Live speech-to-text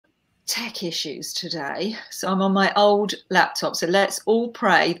tech issues today. So I'm on my old laptop. So let's all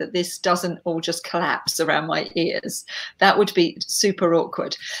pray that this doesn't all just collapse around my ears. That would be super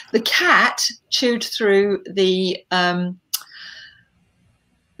awkward. The cat chewed through the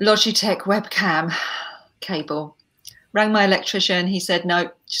Logitech webcam cable. Rang my electrician. He said,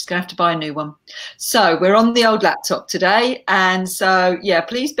 no, she's going to have to buy a new one. So we're on the old laptop today. And so, yeah,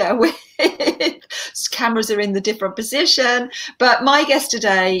 please bear with. Cameras are in the different position. But my guest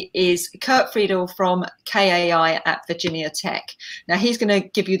today is Kurt Friedel from KAI at Virginia Tech. Now, he's going to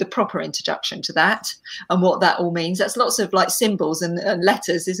give you the proper introduction to that and what that all means. That's lots of like symbols and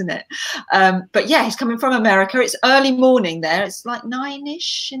letters, isn't it? But yeah, he's coming from America. It's early morning there. It's like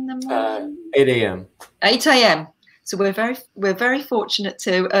 9-ish in the morning. 8 a.m. 8 a.m. So we're very fortunate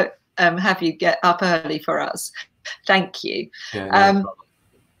to have you get up early for us. Thank you. Yeah,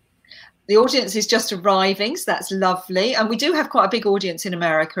 the audience is just arriving, so that's lovely. And we do have quite a big audience in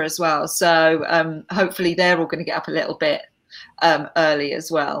America as well. So hopefully they're all going to get up a little bit early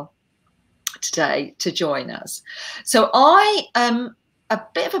as well today to join us. So a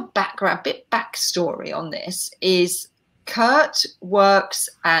bit of a backstory on this is Kurt works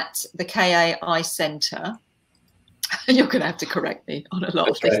at the KAI Centre. You're going to have to correct me on a lot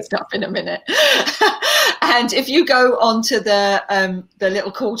of this stuff in a minute. And if you go onto the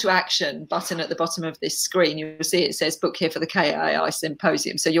little call to action button at the bottom of this screen, you'll see it says book here for the KAI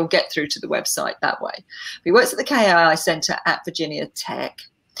Symposium. So you'll get through to the website that way. He works at the KAI Centre at Virginia Tech.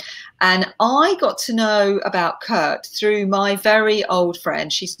 And I got to know about Kurt through my very old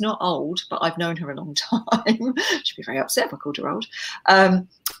friend. She's not old, but I've known her a long time. She'd be very upset if I called her old.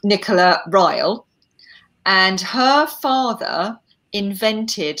 Nicola Ryle. And her father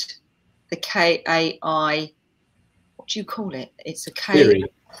invented the KAI, what do you call it? It's a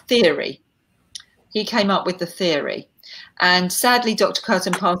theory. He came up with the theory. And sadly, Dr.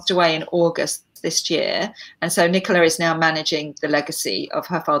 Curtin passed away in August this year. And so Nicola is now managing the legacy of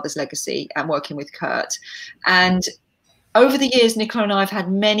her father's legacy and working with Kurt. And over the years, Nicola and I have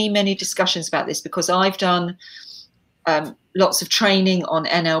had many, many discussions about this because I've done lots of training on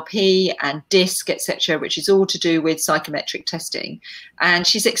NLP and DISC, etc., which is all to do with psychometric testing. And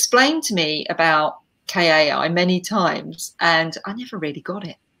she's explained to me about KAI many times, and I never really got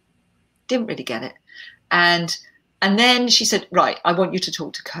it. Didn't really get it. And then she said, right, I want you to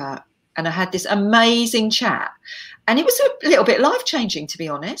talk to Kurt. And I had this amazing chat. And it was a little bit life-changing, to be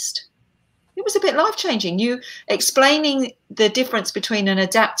honest. It was a bit life-changing. You explaining the difference between an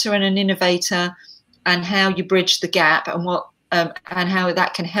adapter and an innovator, and how you bridge the gap and what and how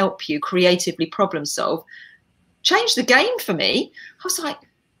that can help you creatively problem solve, changed the game for me. I was like,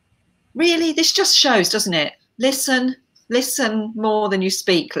 really? This just shows, doesn't it? Listen more than you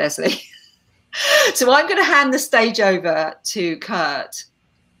speak, Leslie. So I'm going to hand the stage over to Kurt,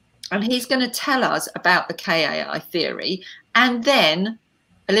 and he's going to tell us about the KAI theory, and then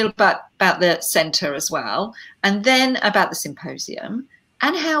a little bit about the centre as well, and then about the symposium,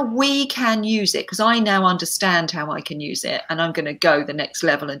 and how we can use it, because I now understand how I can use it, and I'm going to go the next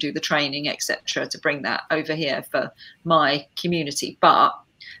level and do the training, etc., to bring that over here for my community. But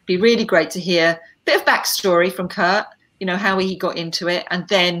it'd be really great to hear a bit of backstory from Kurt, you know, how he got into it, and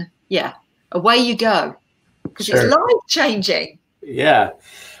then, yeah, away you go, because It's life-changing. Yeah.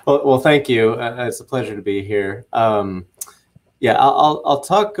 Well, thank you. It's a pleasure to be here. Yeah, I'll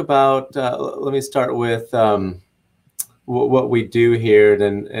talk about, let me start with what we do here,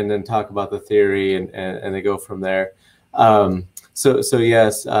 and then talk about the theory, and then go from there. So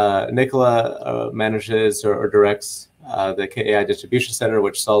yes, Nicola manages or directs the KAI Distribution Center,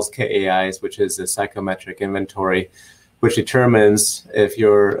 which sells KAIs, which is a psychometric inventory, which determines if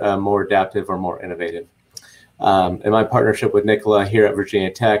you're more adaptive or more innovative. And my partnership with Nicola here at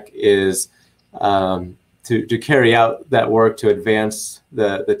Virginia Tech is to carry out that work to advance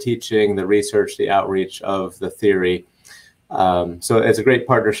the teaching, the research, the outreach of the theory. So it's a great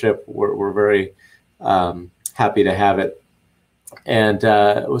partnership. We're very happy to have it. And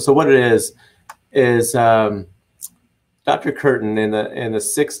so what it is Dr. Curtin in the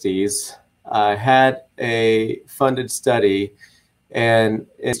 60s had a funded study, and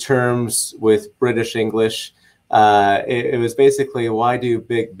in terms with British English, it was basically, why do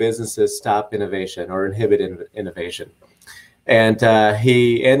big businesses stop innovation or inhibit innovation? And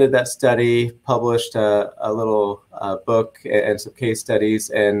he ended that study, published a little book and some case studies,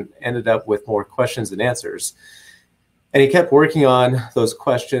 and ended up with more questions and answers. And he kept working on those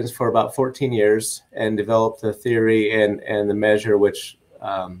questions for about 14 years and developed a theory and the measure which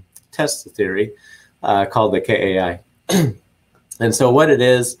tests the theory called the KAI. And so what it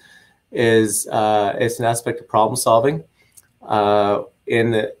is it's an aspect of problem solving.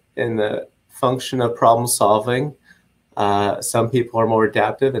 In the function of problem solving, some people are more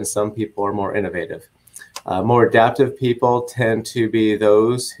adaptive and some people are more innovative. More adaptive people tend to be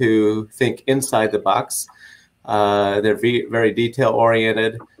those who think inside the box. They're very detail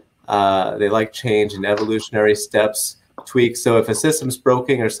oriented. They like change and evolutionary steps, tweaks. So if a system's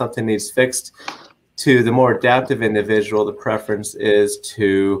broken or something needs fixed, to the more adaptive individual, the preference is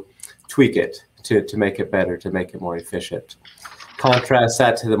to tweak it, to make it better, to make it more efficient. Contrast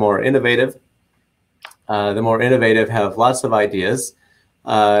that to the more innovative. The more innovative have lots of ideas,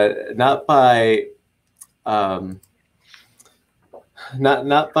 not by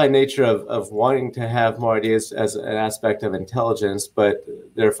nature of wanting to have more ideas as an aspect of intelligence, but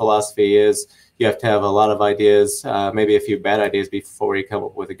their philosophy is you have to have a lot of ideas, maybe a few bad ideas before you come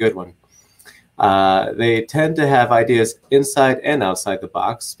up with a good one. They tend to have ideas inside and outside the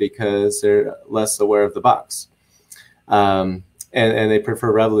box because they're less aware of the box. And they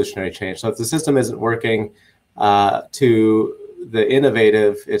prefer revolutionary change. So if the system isn't working, to the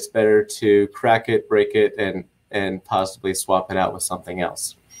innovative, it's better to crack it, break it, and possibly swap it out with something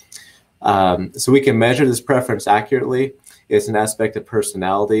else. So we can measure this preference accurately. It's an aspect of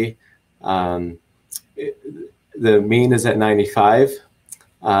personality. The mean is at 95.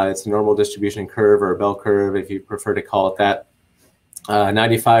 It's a normal distribution curve or a bell curve, if you prefer to call it that.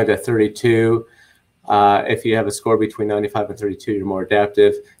 95 to 32. If you have a score between 95 and 32, you're more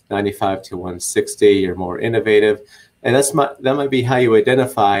adaptive. 95 to 160, you're more innovative. And that might be how you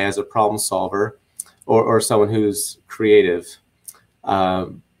identify as a problem solver or someone who's creative.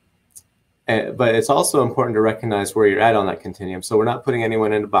 But it's also important to recognize where you're at on that continuum. So we're not putting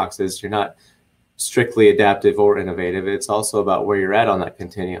anyone into boxes. You're not strictly adaptive or innovative. It's also about where you're at on that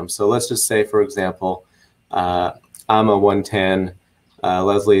continuum. So let's just say, for example, I'm a 110,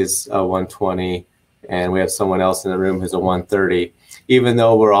 Leslie's a 120, and we have someone else in the room who's a 130. Even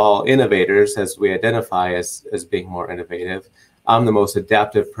though we're all innovators, as we identify as being more innovative, I'm the most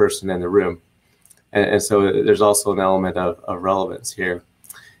adaptive person in the room. And so there's also an element of relevance here.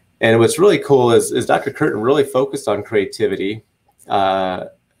 And what's really cool is Dr. Curtin really focused on creativity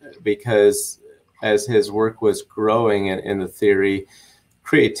because as his work was growing in the theory,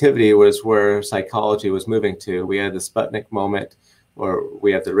 creativity was where psychology was moving to. We had the Sputnik moment, or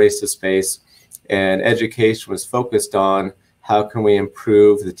we have the race to space, and education was focused on how can we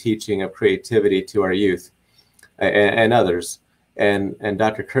improve the teaching of creativity to our youth and others. And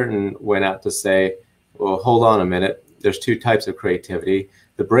Dr. Curtin went out to say, well, hold on a minute. There's two types of creativity.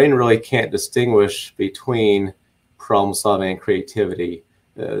 The brain really can't distinguish between problem solving and creativity.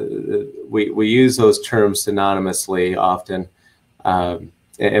 We use those terms synonymously often,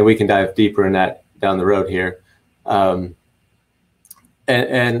 and we can dive deeper in that down the road here.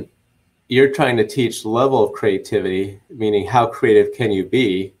 And you're trying to teach level of creativity, meaning how creative can you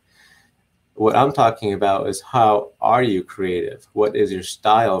be? What I'm talking about is how are you creative? What is your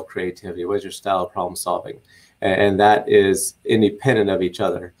style of creativity? What is your style of problem solving? And that is independent of each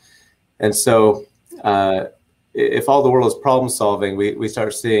other. And so if all the world is problem solving, we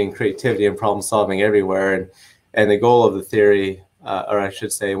start seeing creativity and problem solving everywhere. And the goal of the theory, or I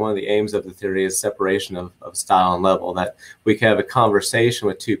should say, one of the aims of the theory is separation of style and level, that we can have a conversation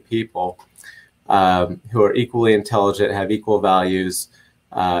with two people who are equally intelligent, have equal values,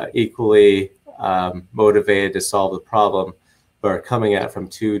 equally motivated to solve the problem, but are coming at it from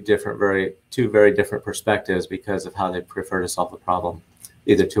two very different perspectives because of how they prefer to solve the problem,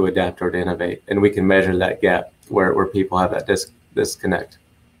 either to adapt or to innovate. And we can measure that gap where people have that disconnect.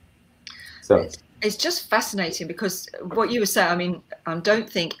 So it's just fascinating because what you were saying, I mean, I don't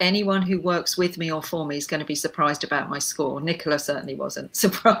think anyone who works with me or for me is going to be surprised about my score. Nicola certainly wasn't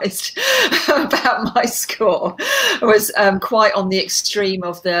surprised about my score. I was quite on the extreme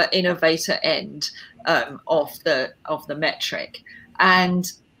of the innovator end of the metric.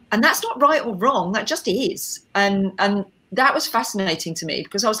 And that's not right or wrong, that just is. And that was fascinating to me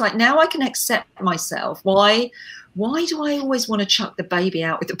because I was like, now I can accept myself. Why do I always want to chuck the baby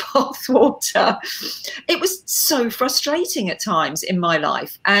out with the bathwater? It was so frustrating at times in my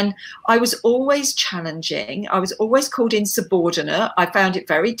life. And I was always challenging. I was always called insubordinate. I found it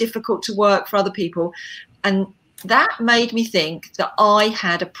very difficult to work for other people. And that made me think that I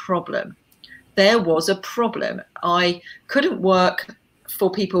had a problem. There was a problem. I couldn't work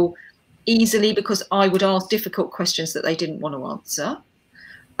for people easily because I would ask difficult questions that they didn't want to answer.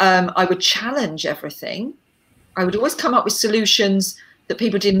 I would challenge everything. I would always come up with solutions that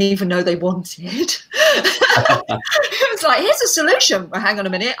people didn't even know they wanted. It was like, here's a solution. Well, hang on a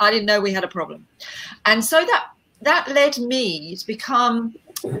minute. I didn't know we had a problem. And so that that led me to become,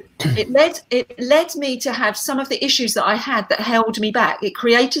 it led me to have some of the issues that I had that held me back. It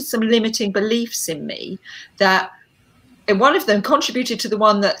created some limiting beliefs in me that, and one of them contributed to the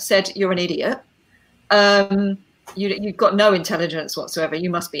one that said, you're an idiot. You've got no intelligence whatsoever. You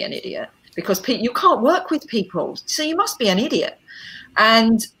must be an idiot, because you can't work with people. So you must be an idiot.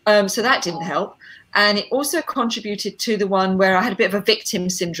 And so that didn't help. And it also contributed to the one where I had a bit of a victim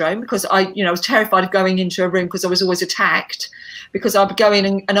syndrome, because I was terrified of going into a room because I was always attacked, because I would go in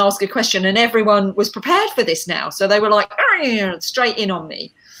and ask a question and everyone was prepared for this now. So they were like, straight in on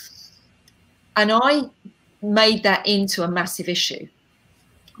me. And I made that into a massive issue,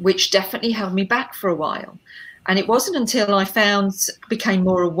 which definitely held me back for a while. And it wasn't until I became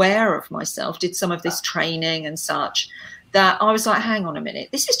more aware of myself, did some of this training and such, that I was like, hang on a minute,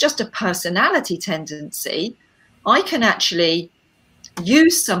 this is just a personality tendency. I can actually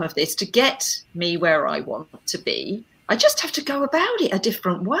use some of this to get me where I want to be. I just have to go about it a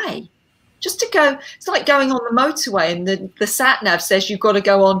different way. Just to go, it's like going on the motorway and the sat nav says you've got to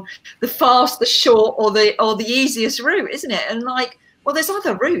go on the fast, the short, or the easiest route, isn't it? And like, well, there's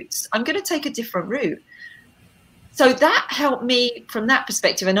other routes. I'm going to take a different route. So that helped me from that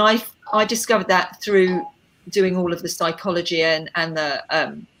perspective. And I discovered that through doing all of the psychology and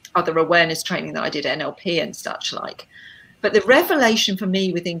the other awareness training that I did, NLP and such like. But the revelation for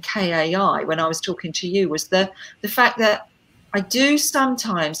me within KAI, when I was talking to you, was the fact that I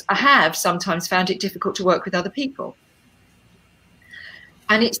have sometimes found it difficult to work with other people.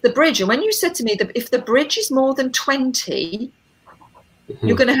 And it's the bridge. And when you said to me that if the bridge is more than 20,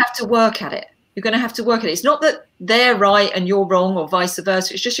 you're going to have to work at it. You're going to have to work at it. It's not that they're right and you're wrong or vice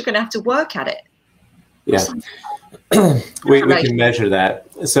versa. It's just you're going to have to work at it. Yeah, we can measure that.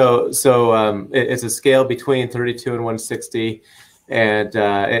 So it's a scale between 32 and 160. And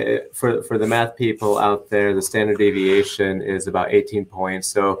for the math people out there, the standard deviation is about 18 points.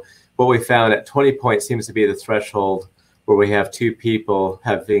 So what we found at 20 points seems to be the threshold where we have two people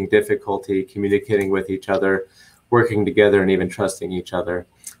having difficulty communicating with each other, working together, and even trusting each other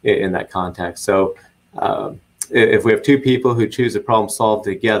in that context. So if we have two people who choose a problem solved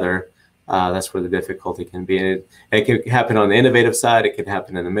together, that's where the difficulty can be. And it can happen on the innovative side. It can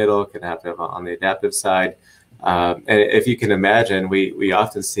happen in the middle. It can happen on the adaptive side. And if you can imagine, we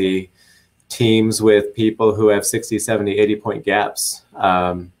often see teams with people who have 60, 70, 80 point gaps,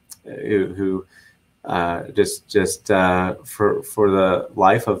 who just for the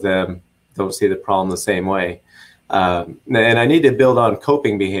life of them don't see the problem the same way. And I need to build on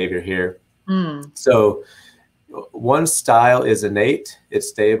coping behavior here. So one style is innate, it's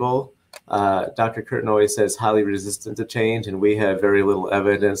stable. Dr. Curtin always says highly resistant to change, and we have very little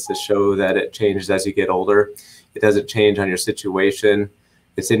evidence to show that it changes as you get older. It doesn't change on your situation.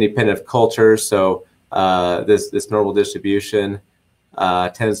 It's independent of culture, so this normal distribution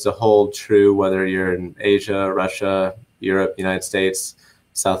tends to hold true whether you're in Asia, Russia, Europe, United States,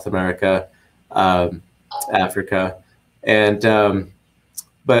 South America, Africa, and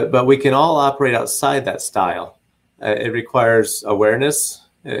but we can all operate outside that style. It requires awareness.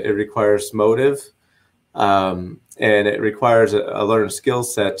 It requires motive, and it requires a learned skill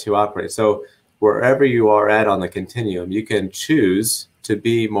set to operate. So wherever you are at on the continuum, you can choose to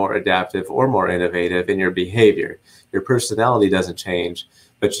be more adaptive or more innovative in your behavior. Your personality doesn't change,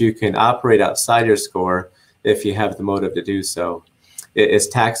 but you can operate outside your score if you have the motive to do so. It's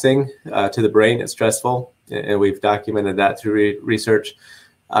taxing to the brain. It's stressful, and we've documented that through research.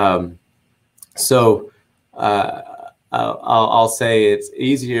 I'll say it's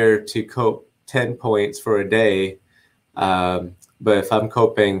easier to cope 10 points for a day, but if I'm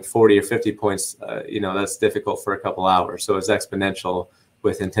coping 40 or 50 points, that's difficult for a couple hours. So it's exponential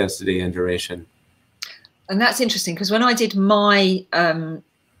with intensity and duration. And that's interesting, because when I did my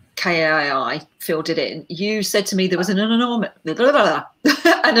KAI, filled it in, you said to me there was an anomaly,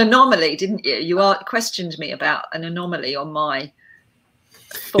 didn't you? You questioned me about an anomaly on my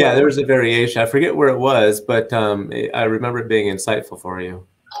form. Yeah, there was a variation. I forget where it was, but I remember it being insightful for you.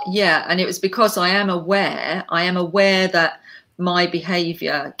 Yeah, and it was because I am aware that my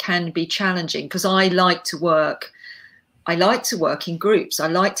behavior can be challenging, because I like to work in groups. I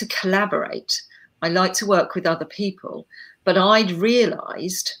like to collaborate. I like to work with other people. But I'd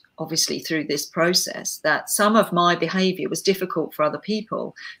realized, obviously through this process, that some of my behavior was difficult for other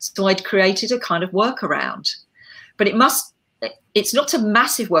people. So I'd created a kind of workaround. But it's not a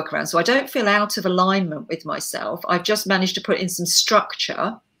massive workaround, so I don't feel out of alignment with myself. I've just managed to put in some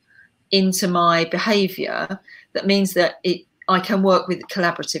structure into my behavior that means that I can work with it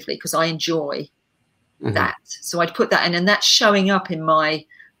collaboratively, because I enjoy that. So I'd put that in, and that's showing up in my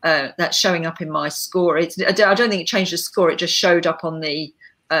that's showing up in my score. I don't think it changed the score. It just showed up on the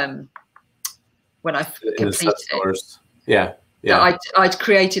when I completed it. Yeah. Yeah. That I'd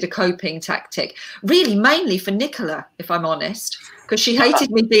created a coping tactic, really mainly for Nicola, if I'm honest, because she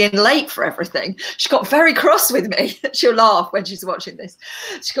hated me being late for everything. She got very cross with me. She'll laugh when she's watching this.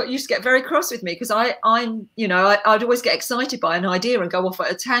 She used to get very cross with me because I'd always get excited by an idea and go off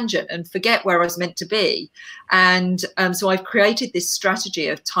at a tangent and forget where I was meant to be. And so I've created this strategy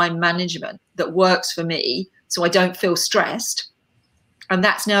of time management that works for me, so I don't feel stressed. And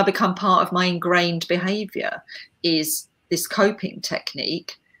that's now become part of my ingrained behavior, is this coping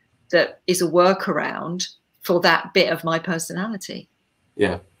technique that is a workaround for that bit of my personality.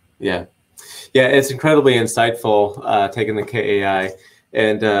 Yeah. It's incredibly insightful, taking the KAI.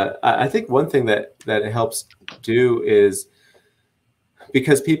 And I think one thing that it helps do is,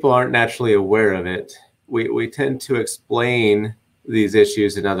 because people aren't naturally aware of it, we tend to explain these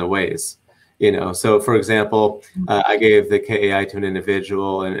issues in other ways. So for example, I gave the KAI to an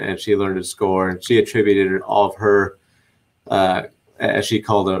individual and she learned to score, and she attributed all of her as she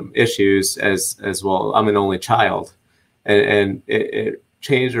called them, issues as well. I'm an only child, and it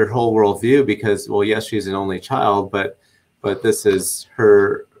changed her whole worldview, because, well, yes, she's an only child, but this is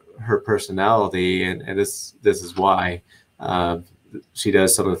her personality, and this is why she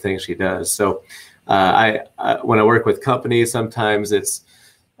does some of the things she does. So I when I work with companies, sometimes it's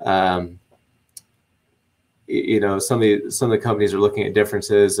some of the companies are looking at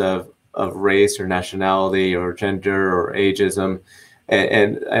differences of race or nationality or gender or ageism,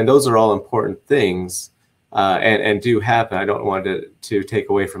 and those are all important things, and do happen. I don't want to take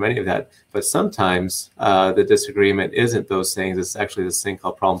away from any of that, but sometimes the disagreement isn't those things. It's actually this thing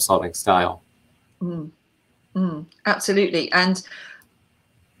called problem-solving style. Absolutely, and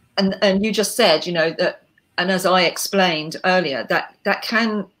you just said, that, and as I explained earlier, that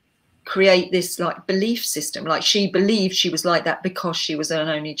can create this like belief system, like she believed she was like that because she was an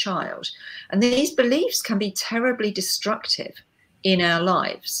only child. And these beliefs can be terribly destructive in our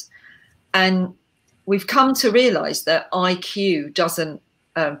lives. And we've come to realize that IQ doesn't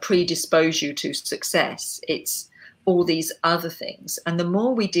predispose you to success. It's all these other things. And the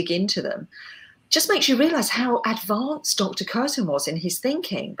more we dig into them, just makes you realize how advanced Dr. Curtin was in his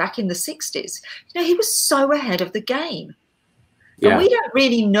thinking back in the 60s. He was so ahead of the game. Yeah. And we don't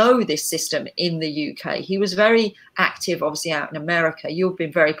really know this system in the UK. He was very active, obviously, out in America. You've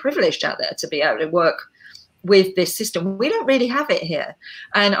been very privileged out there to be able to work with this system. We don't really have it here.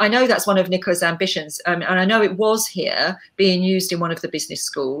 And I know that's one of Nicola's ambitions. And I know it was here, being used in one of the business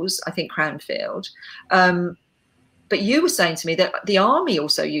schools, I think Cranfield. But you were saying to me that the Army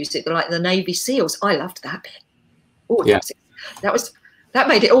also used it, like the Navy SEALs. I loved that bit. Oh, yeah. That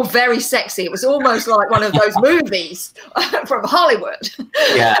made it all very sexy. It was almost like one of those movies from Hollywood.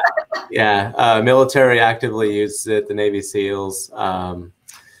 Yeah. Military actively used it, the Navy SEALs. And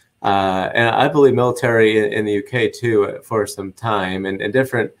I believe military in the UK too for some time, and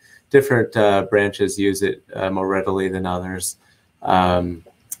different branches use it more readily than others. I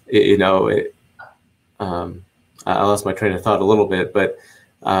lost my train of thought a little bit, but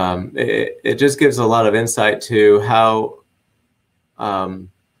it just gives a lot of insight to how, well,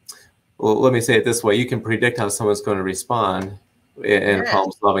 let me say it this way: you can predict how someone's going to respond in a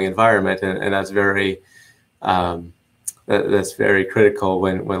problem-solving environment, and that's very critical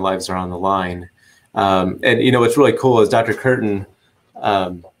when lives are on the line. And what's really cool is Dr. Curtin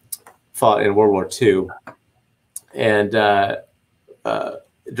fought in World War II, and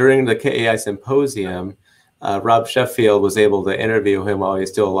during the KAI symposium, Rob Sheffield was able to interview him while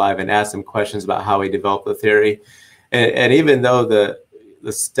he's still alive and ask him questions about how he developed the theory. And even though the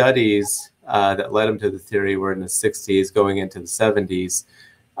studies that led him to the theory were in the 60s going into the 70s,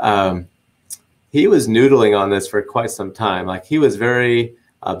 he was noodling on this for quite some time. Like, he was very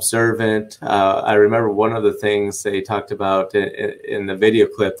observant. I remember one of the things that he talked about in the video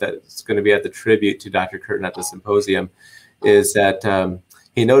clip that's going to be at the tribute to Dr. Curtin at the symposium is that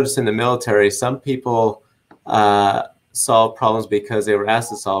he noticed in the military, some people solved problems because they were asked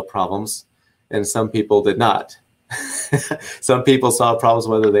to solve problems, and some people did not. Some people solved problems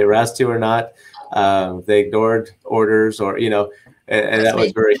whether they were asked to or not. They ignored orders, or and that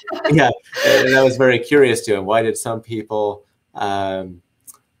was very and that was very curious to him. Why did some people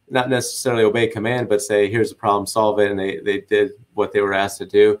not necessarily obey command, but say, here's a problem, solve it, and they did what they were asked to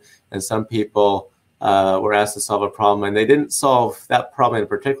do? And some people were asked to solve a problem and they didn't solve that problem in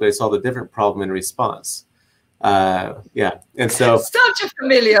particular, they solved a different problem in response. And so such a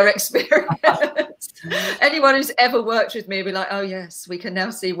familiar experience. Anyone who's ever worked with me will be like, oh yes, we can now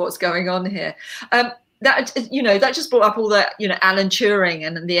see what's going on here. that, you know, that just brought up all that, you know, Alan Turing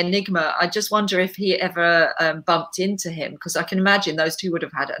and the Enigma. I just wonder if he ever bumped into him, because I can imagine those two would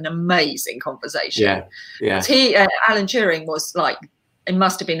have had an amazing conversation. Yeah, yeah. Alan Turing was like, it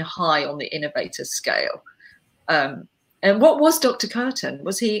must have been high on the innovator scale. And what was Dr. Curtin?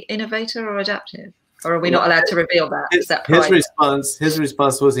 Was he innovator or adaptive? Or are we not allowed to reveal that? Is that his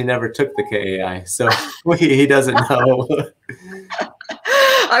response was he never took the KAI, so he doesn't know.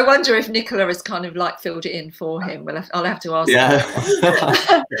 I wonder if Nicola has kind of like filled it in for him. I'll have to ask. Yeah.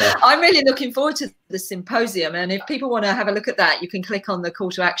 I'm really looking forward to the symposium, and if people want to have a look at that, you can click on the call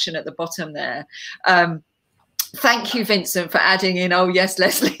to action at the bottom there. Thank you, Vincent, for adding in. Oh, yes,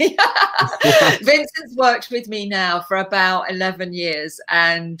 Leslie. Vincent's worked with me now for about 11 years.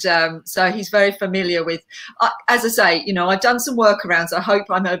 And so he's very familiar with, as I say, you know, I've done some workarounds. I hope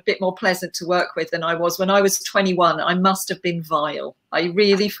I'm a bit more pleasant to work with than I was when I was 21. I must have been vile. I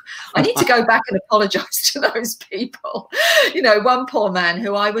need to go back and apologize to those people. You know, one poor man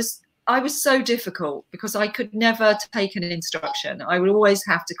who I was so difficult because I could never take an instruction. I would always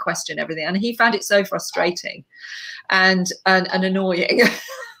have to question everything. And he found it so frustrating and annoying.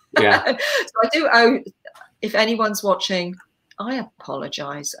 Yeah. So I do owe, if anyone's watching, I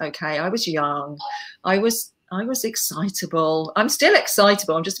apologize. Okay. I was young. I was excitable. I'm still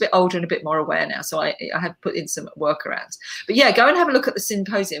excitable. I'm just a bit older and a bit more aware now. So I have put in some workarounds. But yeah, go and have a look at the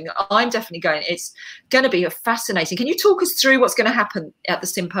symposium. I'm definitely going. It's going to be fascinating. Can you talk us through what's going to happen at the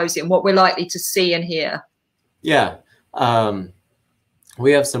symposium, what we're likely to see and hear? Yeah.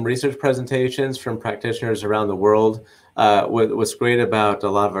 We have some research presentations from practitioners around the world. What's great about a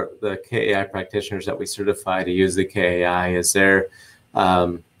lot of the KAI practitioners that we certify to use the KAI is they're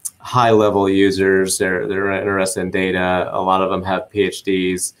high-level users. They're interested in data. A lot of them have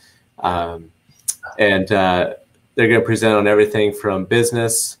PhDs, and they're going to present on everything from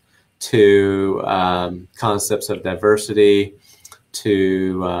business to concepts of diversity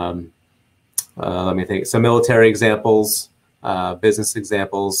to let me think, some military examples, business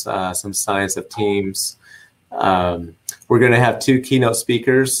examples, some science of teams. We're going to have two keynote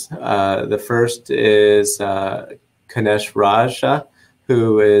speakers. The first is Kanesh Raja,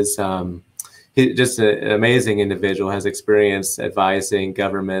 who is just an amazing individual, has experience advising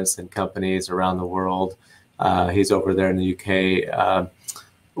governments and companies around the world. He's over there in the UK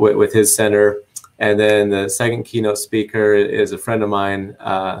with his center. And then the second keynote speaker is a friend of mine,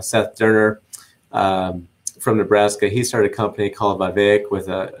 Seth Durner, from Nebraska. He started a company called Vivek with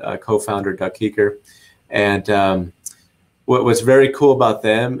a co-founder, Doug Keeker. And what's very cool about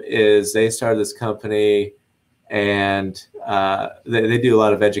them is they started this company, and they do a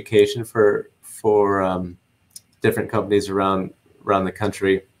lot of education for different companies around the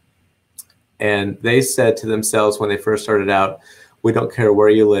country. And they said to themselves when they first started out, we don't care where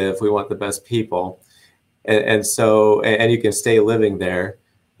you live, we want the best people. And you can stay living there.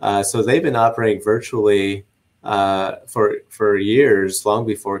 So they've been operating virtually for years, long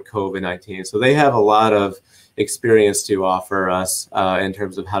before COVID-19. So they have a lot of experience to offer us in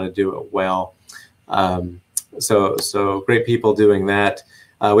terms of how to do it well. So great people doing that.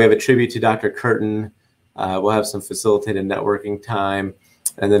 We have a tribute to Dr. Curtin. We'll have some facilitated networking time,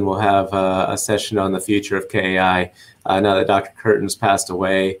 and then we'll have a session on the future of KAI. Now that Dr. Curtin's passed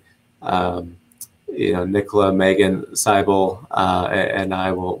away, Nicola, Megan, Seibel, and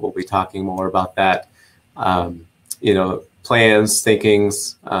I will be talking more about that. Plans,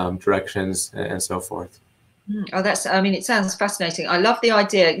 thinkings, directions, and so forth. Oh, it sounds fascinating. I love the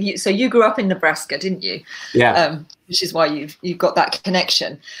idea. So you grew up in Nebraska, didn't you? Yeah. Which is why you've got that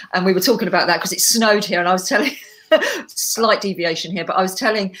connection. And we were talking about that because it snowed here, and I was telling, slight deviation here, but I was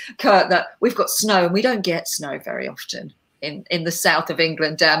telling Kurt that we've got snow and we don't get snow very often in the south of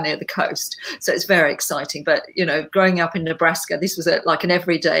England, down near the coast. So it's very exciting. But, growing up in Nebraska, this was like an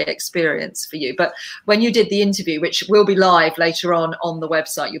everyday experience for you. But when you did the interview, which will be live later on the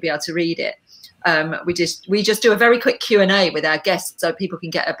website, you'll be able to read it. We just do a very quick Q&A with our guests so people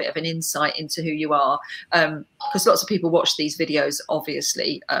can get a bit of an insight into who you are, because lots of people watch these videos,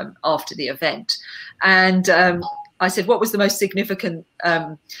 obviously, after the event. And I said, what was the most significant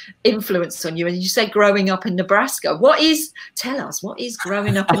influence on you? And you said growing up in Nebraska. Tell us, what is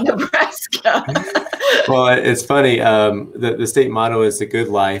growing up in Nebraska? Well, it's funny. The state motto is the good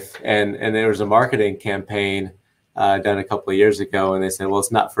life. And there was a marketing campaign done a couple of years ago, and they said, well,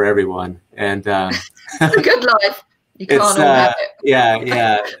 it's not for everyone. And the good life, you can't all have it.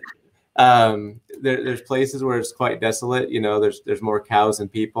 Yeah. There's places where it's quite desolate. There's more cows than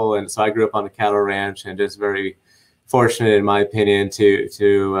people. And so I grew up on a cattle ranch, and just very fortunate, in my opinion,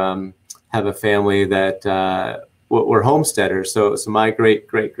 to have a family that were homesteaders. So my great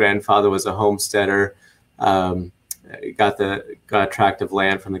grandfather was a homesteader. got a tract of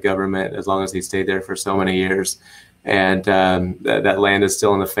land from the government as long as he stayed there for so many years. And that land is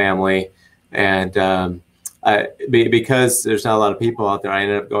still in the family. And because there's not a lot of people out there, I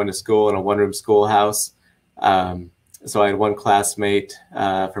ended up going to school in a one-room schoolhouse. So I had one classmate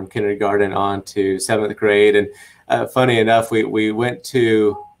from kindergarten on to 7th grade. And funny enough, we went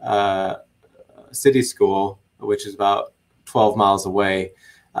to city school, which is about 12 miles away,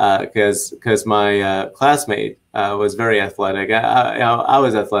 because my classmate was very athletic. I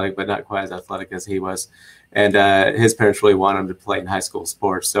was athletic, but not quite as athletic as he was. And his parents really wanted him to play in high school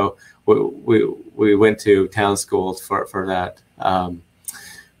sports. So we went to town school for that.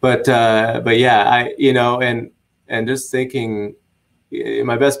 But yeah, and just thinking,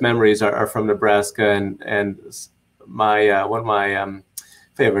 my best memories are from Nebraska, and my one of my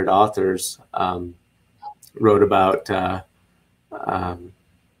favorite authors wrote about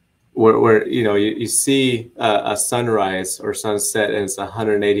where you see a sunrise or sunset and it's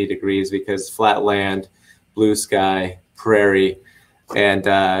 180 degrees because flat land, blue sky, prairie, and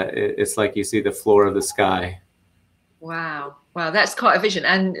it's like you see the floor of the sky. Wow, that's quite a vision.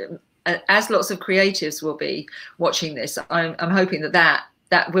 And as lots of creatives will be watching this, I'm hoping that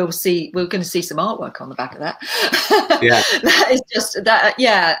we're going to see some artwork on the back of that. Yeah, that is just that.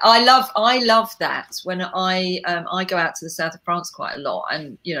 Yeah, I love that. When I go out to the south of France quite a lot,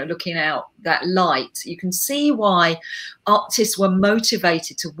 and looking out that light, you can see why artists were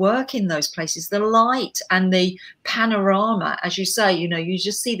motivated to work in those places. The light and the panorama, as you say, you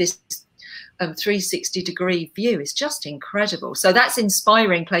just see this 360-degree view. Is just incredible. So that's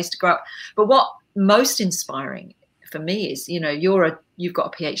inspiring place to grow up. But what most inspiring for me is, you've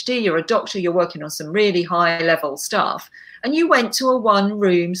got a PhD, you're a doctor, you're working on some really high level stuff, and you went to a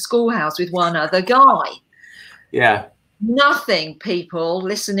one-room schoolhouse with one other guy. Yeah. Nothing, people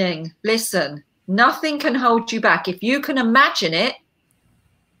listening, listen, nothing can hold you back. If you can imagine it,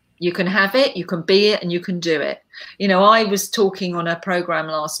 you can have it, you can be it, and you can do it. I was talking on a program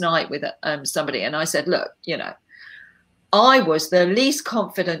last night with somebody, and I said, look, I was the least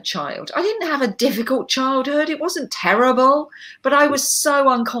confident child. I didn't have a difficult childhood. It wasn't terrible, but I was so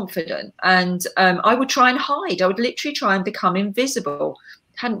unconfident, and I would try and hide. I would literally try and become invisible.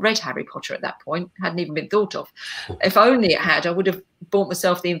 Hadn't read Harry Potter at that point, hadn't even been thought of. If only it had, I would have bought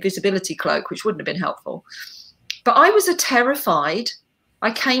myself the invisibility cloak, which wouldn't have been helpful. But I was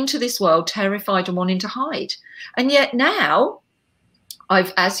I came to this world terrified and wanting to hide. And yet now,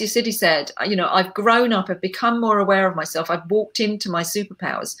 as you said, I've grown up, I've become more aware of myself. I've walked into my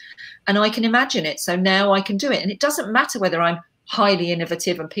superpowers and I can imagine it. So now I can do it. And it doesn't matter whether I'm highly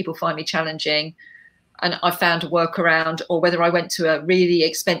innovative and people find me challenging and I found a workaround, or whether I went to a really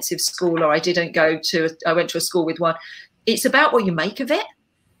expensive school or I went to a school with one. It's about what you make of it.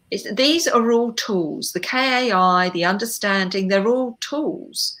 These are all tools. The KAI, the understanding, they're all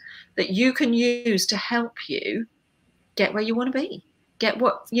tools that you can use to help you get where you want to be. Get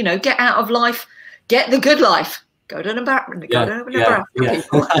out of life, get the good life. Go to Nebraska, people.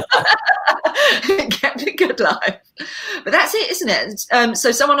 Get the good life. But that's it, isn't it?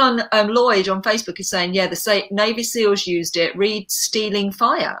 So someone on Lloyd on Facebook is saying, yeah, the Navy SEALs used it. Read Stealing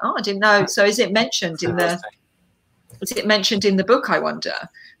Fire. Oh, I didn't know. So is it mentioned in the book, I wonder?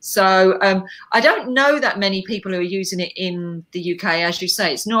 So I don't know that many people who are using it in the UK. As you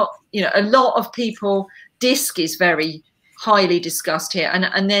say, it's not, a lot of people, DISC is very highly discussed here.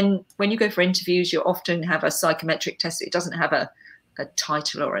 And then when you go for interviews, you often have a psychometric test. It doesn't have a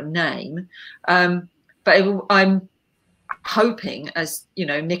title or a name. But I'm hoping, as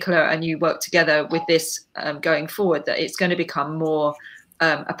Nicola and you work together with this going forward, that it's going to become more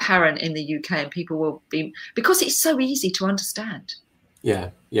apparent in the UK, and people will be, because it's so easy to understand. Yeah,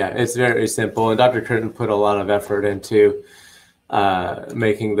 it's very simple. And Dr. Curtin put a lot of effort into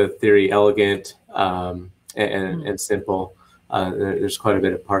making the theory elegant and simple. There's quite a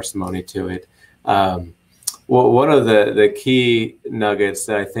bit of parsimony to it. Well, one of the key nuggets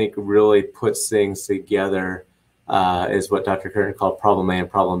that I think really puts things together is what Dr. Curtin called problem A and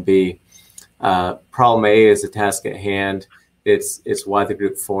problem B. Problem A is the task at hand. It's why the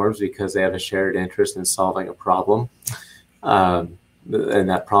group forms, because they have a shared interest in solving a problem. And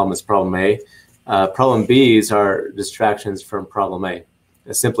that problem is problem A. Problem B's are distractions from problem A,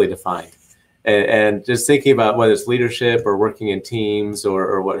 simply defined. And just thinking about whether it's leadership or working in teams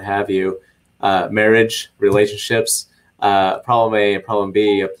or what have you, marriage, relationships, problem A and problem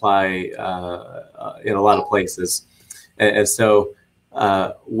B apply in a lot of places. And so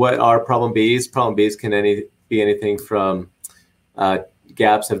what are problem B's? Problem B's can be anything from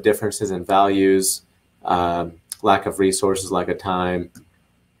gaps of differences in values, lack of resources, lack of time,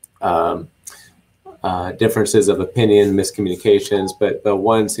 differences of opinion, miscommunications, but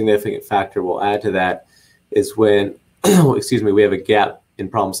one significant factor we'll add to that is when, excuse me, we have a gap in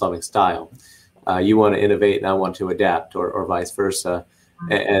problem-solving style. You want to innovate and I want to adapt, or vice versa,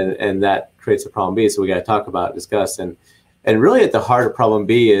 and that creates a problem B. So we got to talk about, discuss, and really at the heart of problem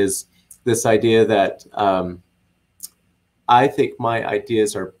B is this idea that I think my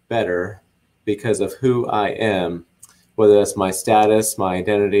ideas are better because of who I am, whether that's my status, my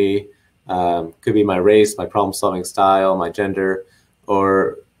identity, could be my race, my problem-solving style, my gender,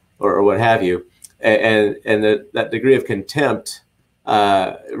 or what have you, and that degree of contempt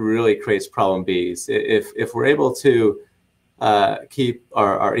really creates problem Bs. If we're able to keep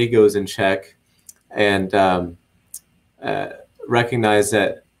our egos in check and recognize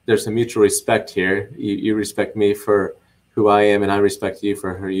that there's some mutual respect here, you respect me for who I am and I respect you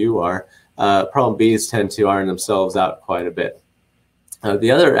for who you are, problem Bs tend to iron themselves out quite a bit.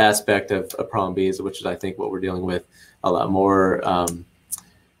 The other aspect of problem Bs, which is I think what we're dealing with a lot more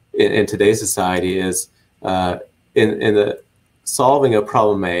in today's society, is in the solving a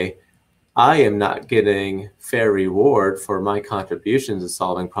problem A, I am not getting fair reward for my contributions in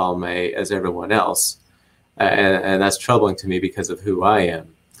solving problem A as everyone else. And that's troubling to me because of who I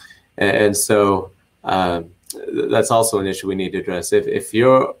am. And so that's also an issue we need to address. If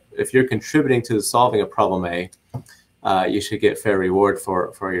you're contributing to solving a problem A, you should get fair reward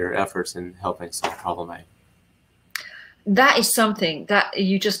for your efforts in helping solve problem A. That is something that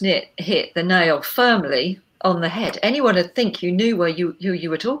you just hit the nail firmly on the head. Anyone would think you knew who you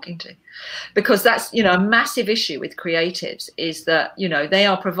were talking to, because that's, a massive issue with creatives is that, they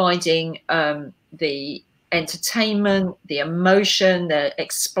are providing the entertainment, the emotion, they're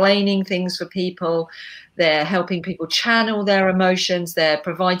explaining things for people, they're helping people channel their emotions, they're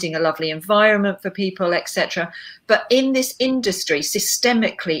providing a lovely environment for people, etc. But in this industry,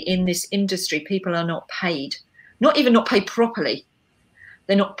 systemically in this industry, people are not paid, not paid properly.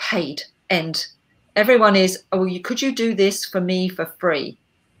 They're not paid. And everyone is, could you do this for me for free?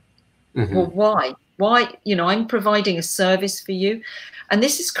 Mm-hmm. Well, why? Why? I'm providing a service for you. And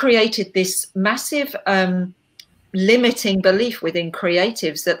this has created this massive limiting belief within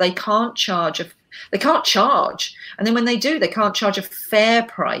creatives that they can't charge. And then when they do, they can't charge a fair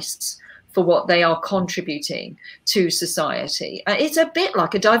price for what they are contributing to society. It's a bit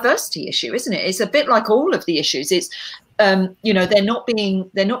like a diversity issue, isn't it? It's a bit like all of the issues. It's they're not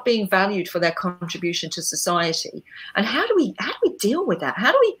being valued for their contribution to society. And how do we deal with that?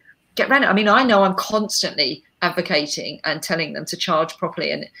 How do we get around it? I mean, I know I'm constantly advocating and telling them to charge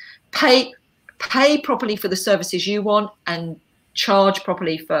properly and pay properly for the services you want and charge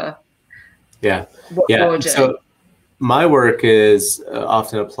properly for what you're doing. So my work is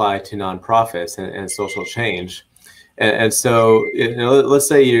often applied to nonprofits and social change. And so, let's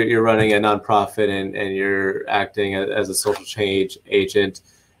say you're running a nonprofit and you're acting as a social change agent.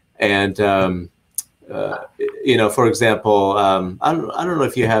 And, for example, I don't know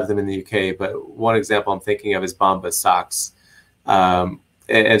if you have them in the UK, but one example I'm thinking of is Bombas Socks.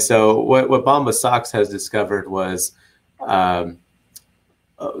 And so what Bombas Socks has discovered was the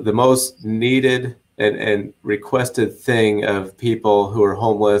most needed and requested thing of people who are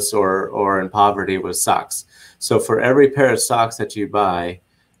homeless or in poverty was socks. So for every pair of socks that you buy,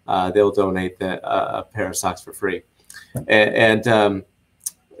 they'll donate a pair of socks for free. And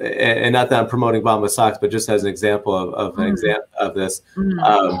not that I'm promoting Bombas Socks, but just as an example of an example of this.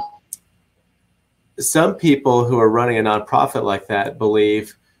 Some people who are running a nonprofit like that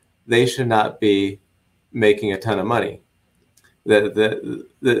believe they should not be making a ton of money.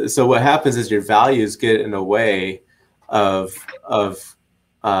 So what happens is your values get in the way of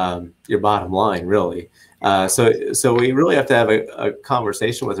your bottom line, really. So we really have to have a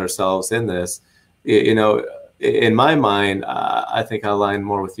conversation with ourselves in this. In my mind, I think I align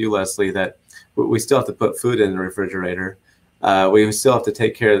more with you, Leslie, that we still have to put food in the refrigerator. We still have to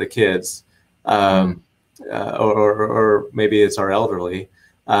take care of the kids, or maybe it's our elderly,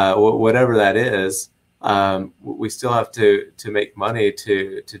 whatever that is. We still have to make money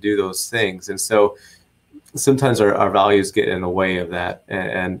to do those things. And so sometimes our values get in the way of that.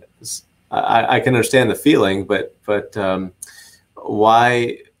 And I can understand the feeling, but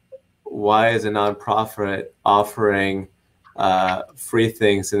why is a nonprofit offering free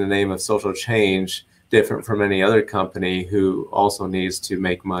things in the name of social change different from any other company who also needs to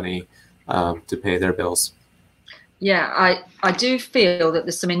make money to pay their bills? Yeah, I do feel that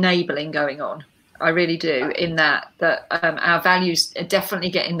there's some enabling going on. I really do, in that our values definitely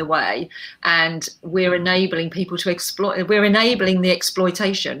get in the way, and we're enabling people to exploit. We're enabling the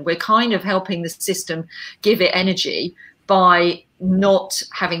exploitation. We're kind of helping the system give it energy by not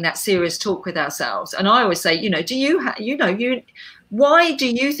having that serious talk with ourselves. And I always say, why do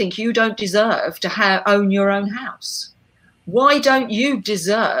you think you don't deserve to own your own house? Why don't you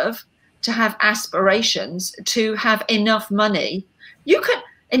deserve to have aspirations, to have enough money?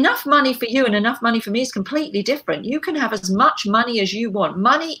 Enough money for you and enough money for me is completely different. You can have as much money as you want.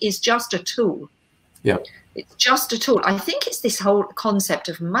 Money is just a tool. Yeah. It's just a tool. I think it's this whole concept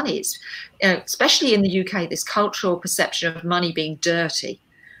of money. It's, especially in the UK, this cultural perception of money being dirty,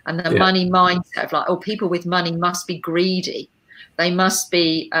 and the money mindset of like, oh, people with money must be greedy. They must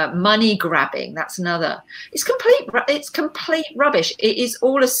be money grabbing. That's another. It's complete rubbish. It is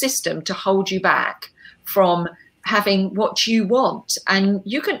all a system to hold you back from having what you want. And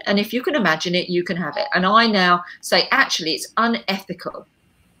if you can imagine it, you can have it. And I now say, actually, it's unethical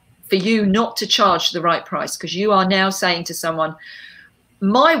for you not to charge the right price, because you are now saying to someone,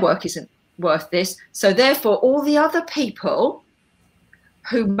 my work isn't worth this, so therefore all the other people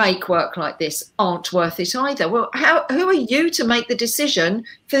who make work like this aren't worth it either. Well, who are you to make the decision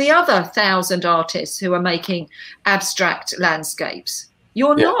for the other 1,000 artists who are making abstract landscapes?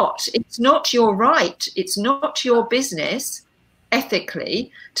 You're not. It's not your right. It's not your business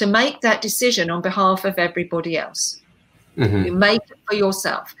ethically to make that decision on behalf of everybody else. Mm-hmm. You make it for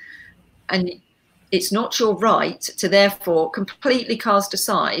yourself. And it's not your right to therefore completely cast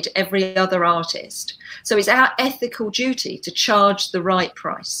aside every other artist. So it's our ethical duty to charge the right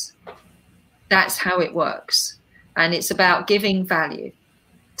price. That's how it works. And it's about giving value.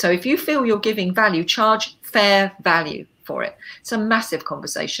 So if you feel you're giving value, charge fair value for it. It's a massive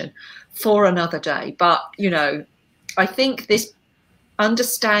conversation for another day. But, I think this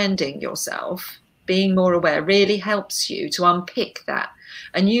understanding yourself, being more aware, really helps you to unpick that.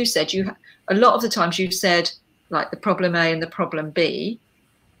 And you said a lot of the times you've said like the problem A and the problem B.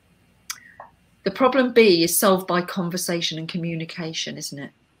 The problem B is solved by conversation and communication, isn't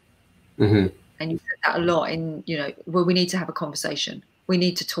it? Mm-hmm. And you said that a lot in, well, we need to have a conversation. We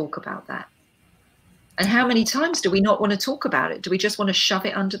need to talk about that. And how many times do we not want to talk about it? Do we just want to shove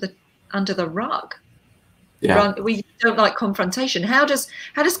it under the rug? Yeah. We don't like confrontation. How does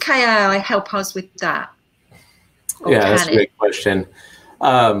KAI help us with that? Or that's a great question.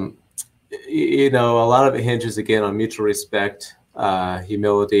 A lot of it hinges again on mutual respect,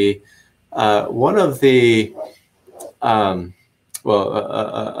 humility. One of the,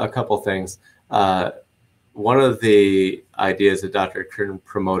 a couple things. One of the ideas that Dr. Kern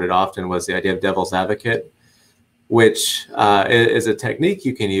promoted often was the idea of devil's advocate, which is a technique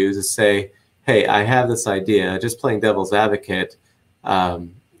you can use to say, hey, I have this idea, just playing devil's advocate.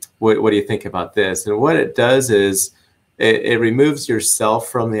 What do you think about this? And what it does is it removes yourself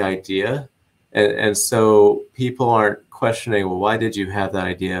from the idea. And so people aren't questioning, well, why did you have that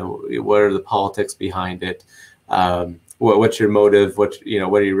idea? What are the politics behind it? What's your motive? What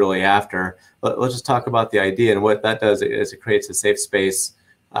are you really after? Let's just talk about the idea. And what that does is it creates a safe space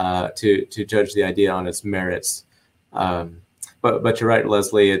to judge the idea on its merits. But you're right,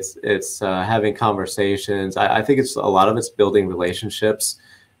 Leslie. It's having conversations. I think a lot of it's building relationships.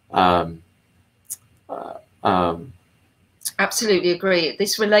 Absolutely agree.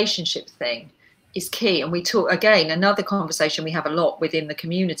 This relationship thing is key. And we talk, again, another conversation we have a lot within the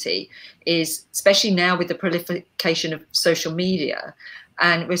community is, especially now with the proliferation of social media,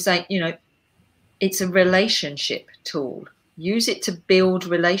 and we're saying, it's a relationship tool. Use it to build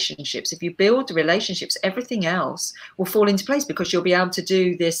relationships. If you build the relationships, everything else will fall into place, because you'll be able to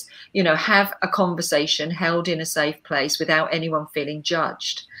do this, have a conversation held in a safe place without anyone feeling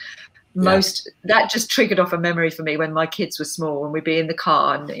judged. That just triggered off a memory for me when my kids were small, and we'd be in the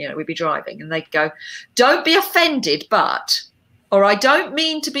car and we'd be driving and they'd go, don't be offended, or I don't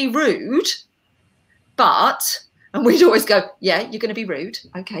mean to be rude, and we'd always go, yeah, you're going to be rude.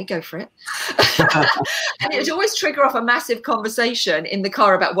 Okay, go for it. And it would always trigger off a massive conversation in the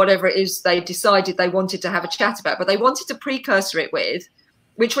car about whatever it is they decided they wanted to have a chat about, but they wanted to precursor it with,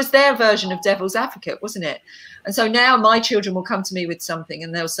 which was their version of devil's advocate, wasn't it? And so now my children will come to me with something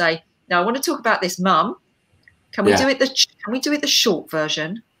and they'll say, now I want to talk about this, Mum. Can we do it the short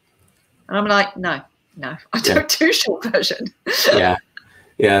version? And I'm like, no, I don't do short version.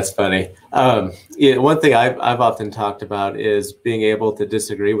 Yeah, it's funny. One thing I've often talked about is being able to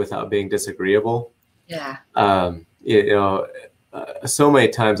disagree without being disagreeable. Yeah. So many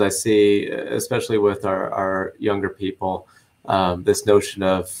times I see, especially with our younger people, this notion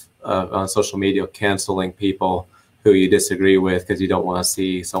of on social media canceling people who you disagree with because you don't want to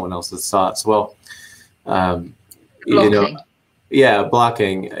see someone else's thoughts. Well, blocking.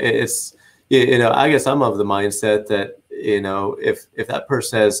 Blocking. It's, I guess I'm of the mindset that if that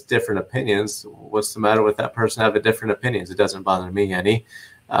person has different opinions, what's the matter with that person having different opinions? It doesn't bother me any.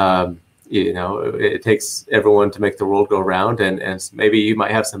 It takes everyone to make the world go round, and maybe you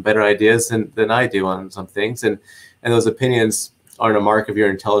might have some better ideas than I do on some things, and those opinions aren't a mark of your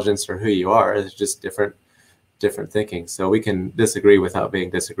intelligence or who you are. It's just different thinking. So we can disagree without being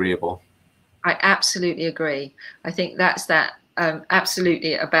disagreeable. I absolutely agree. I think that's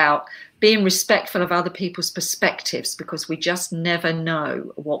absolutely about being respectful of other people's perspectives, because we just never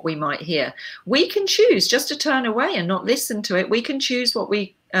know what we might hear. We can choose just to turn away and not listen to it. We can choose what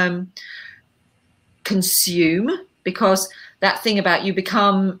we consume, because that thing about you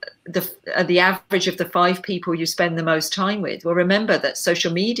become the average of the 5 people you spend the most time with. Well, remember that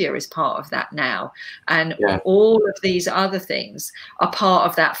social media is part of that now, and all of these other things are part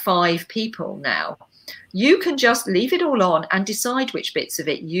of that 5 people now. You can just leave it all on and decide which bits of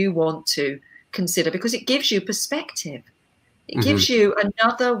it you want to consider, because it gives you perspective. It gives you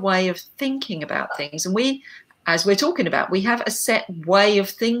another way of thinking about things. And we, as we're talking about, we have a set way of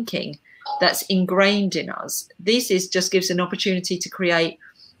thinking that's ingrained in us. This just gives an opportunity to create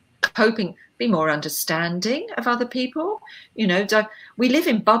coping, be more understanding of other people. We live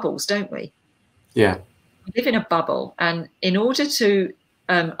in bubbles, don't we? Yeah. We live in a bubble. And in order to,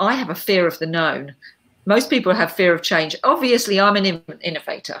 I have a fear of the known. Most people have fear of change. Obviously, I'm an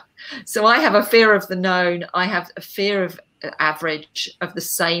innovator. So I have a fear of the known. I have a fear of average, of the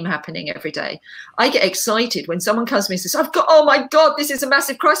same happening every day. I get excited when someone comes to me and says, oh my God, this is a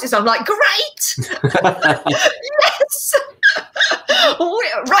massive crisis. I'm like, great. Yes.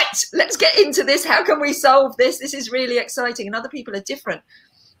 Right, let's get into this. How can we solve this? This is really exciting. And other people are different.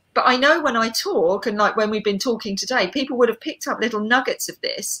 But I know when I talk, and like when we've been talking today, people would have picked up little nuggets of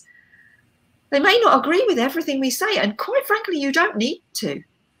this. They may not agree with everything we say, and quite frankly, you don't need to.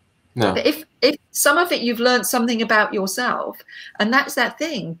 No. But if some of it you've learned something about yourself, and that's that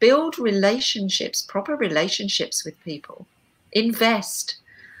thing, build relationships, proper relationships with people, invest,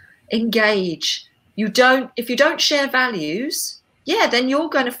 engage. If you don't share values, then you're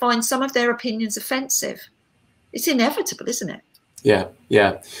going to find some of their opinions offensive. It's inevitable, isn't it? Yeah.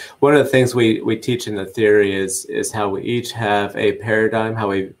 One of the things we teach in the theory is how we each have a paradigm, how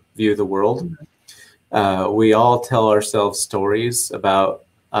we view the world. We all tell ourselves stories about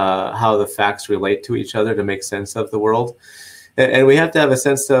how the facts relate to each other to make sense of the world. And we have to have a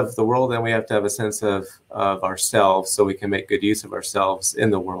sense of the world, and we have to have a sense of ourselves so we can make good use of ourselves in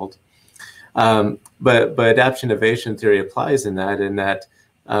the world. But adaptation innovation theory applies in that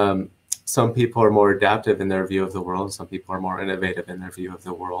some people are more adaptive in their view of the world, some people are more innovative in their view of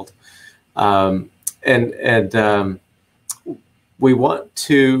the world. We want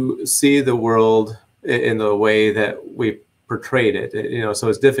to see the world in the way that we portrayed it. So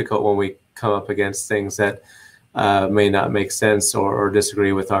it's difficult when we come up against things that may not make sense or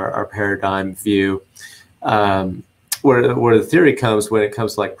disagree with our paradigm view. Where the theory comes when it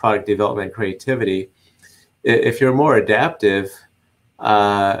comes to like product development and creativity, if you're more adaptive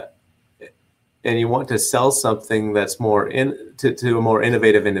and you want to sell something that's more to a more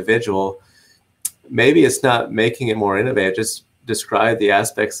innovative individual, maybe it's not making it more innovative, just describe the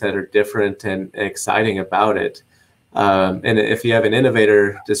aspects that are different and exciting about it. And if you have an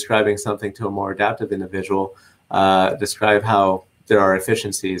innovator describing something to a more adaptive individual, describe how there are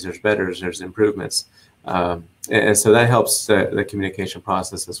efficiencies, there's betters, there's improvements. And so that helps the communication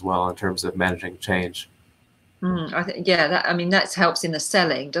process as well in terms of managing change. I think, that helps in the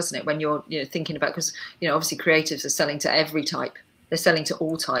selling, doesn't it? When you're thinking about, because obviously creatives are selling to every type. They're selling to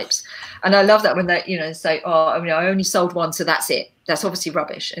all types. And I love that when they say, I only sold one, so that's it. That's obviously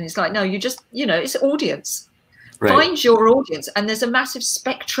rubbish. And it's like, no, you just it's audience. Right. Find your audience, and there's a massive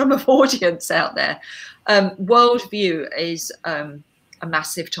spectrum of audience out there. Worldview is a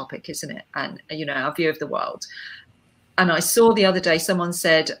massive topic, isn't it? And our view of the world. And I saw the other day someone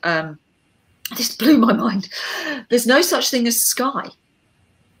said, this blew my mind. There's no such thing as sky.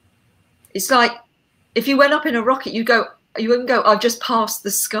 It's like if you went up in a rocket, you wouldn't go, I've just passed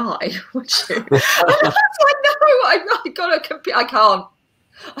the sky, would you? I was like, no, I've got to compute. I can't.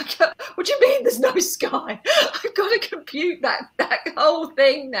 What do you mean there's no sky? I've got to compute that whole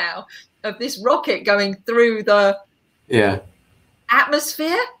thing now of this rocket going through the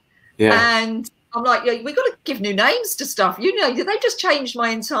atmosphere. Yeah. And I'm like, we got to give new names to stuff. They just changed my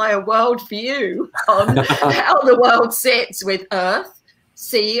entire world view on how the world sits with Earth,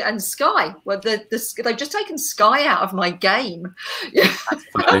 sea, and sky. Well, they've just taken sky out of my game. How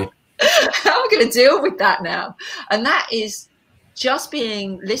am I going to deal with that now? And that is just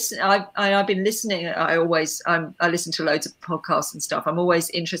being listening. I've been listening. I listen to loads of podcasts and stuff. I'm always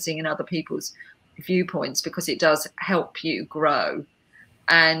interested in other people's viewpoints, because it does help you grow,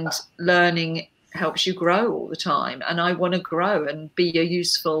 and learning helps you grow all the time. And I want to grow and be a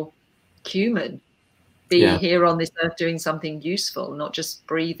useful human, be here on this earth doing something useful, not just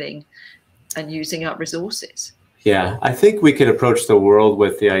breathing and using up resources. Yeah, I think we could approach the world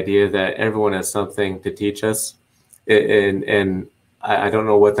with the idea that everyone has something to teach us. And I don't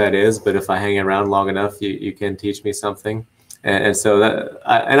know what that is, but if I hang around long enough, you can teach me something. And so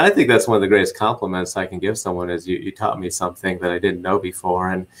I think that's one of the greatest compliments I can give someone is you taught me something that I didn't know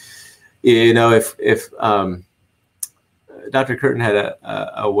before. And, you know, if Dr. Curtin had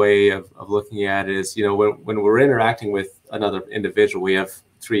a way of looking at it is, you know, when we're interacting with another individual, we have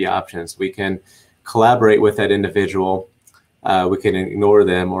three options. We can collaborate with that individual, we can ignore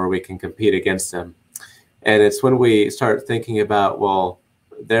them, or we can compete against them. And it's when we start thinking about, well,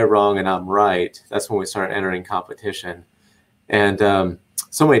 they're wrong and I'm right, that's when we start entering competition. And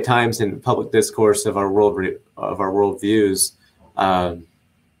so many times in public discourse of our worldviews,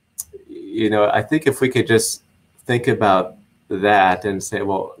 you know, I think if we could just think about that and say,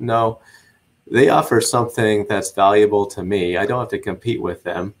 well, no, they offer something that's valuable to me. I don't have to compete with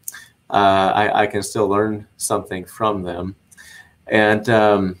them. I can still learn something from them. And,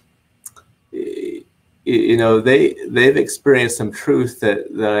 you know, they've experienced some truth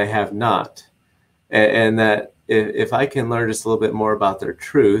that I have not. And that if I can learn just a little bit more about their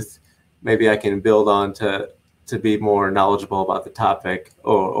truth, maybe I can build on to be more knowledgeable about the topic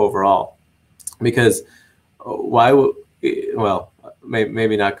overall. Because why would, well,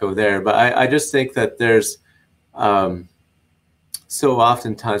 maybe not go there, but I just think that there's so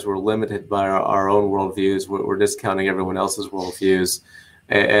oftentimes we're limited by our own worldviews. We're discounting everyone else's worldviews,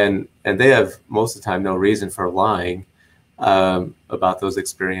 and they have most of the time no reason for lying about those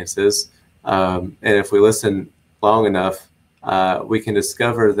experiences. And if we listen long enough, we can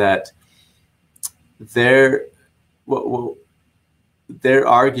discover that their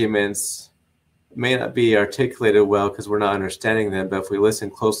arguments may not be articulated well because we're not understanding them, but if we listen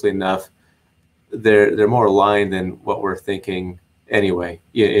closely enough, they're more aligned than what we're thinking anyway.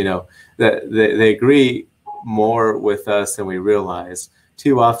 You know, that they agree more with us than we realize.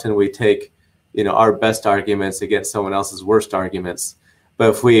 Too often we take, you know, our best arguments against someone else's worst arguments. But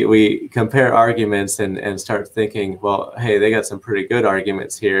if we compare arguments and start thinking, well, hey, they got some pretty good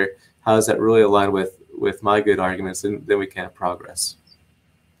arguments here, how does that really align with my good arguments? And then we can have progress.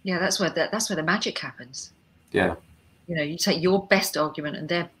 Yeah, that's where the magic happens. Yeah. You know, you take your best argument and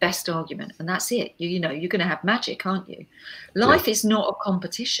their best argument, and that's it. You know, you're going to have magic, aren't you? Life is not a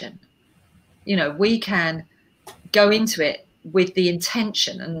competition. You know, we can go into it with the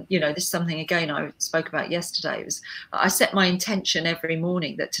intention, and you know, this is something again I spoke about yesterday. Was I set my intention every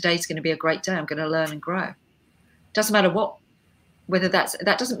morning that today's going to be a great day. I'm going to learn and grow. Doesn't matter whether that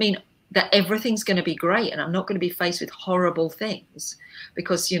doesn't mean that everything's going to be great and I'm not going to be faced with horrible things,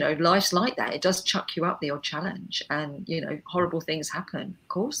 because, you know, life's like that. It does chuck you up the odd challenge, and, you know, horrible things happen. Of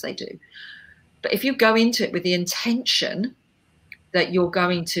course they do. But if you go into it with the intention that you're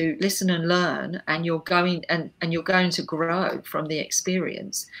going to listen and learn, and you're going to grow from the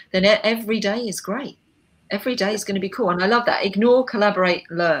experience, then every day is great. Every day is going to be cool. And I love that. Ignore, collaborate,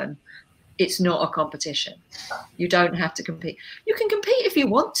 learn. It's not a competition. You don't have to compete. You can compete if you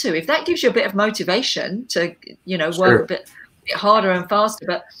want to, if that gives you a bit of motivation to, you know, work a bit harder and faster.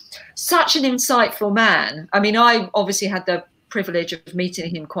 But such an insightful man. I mean, I obviously had the privilege of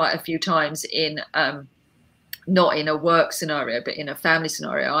meeting him quite a few times in not in a work scenario, but in a family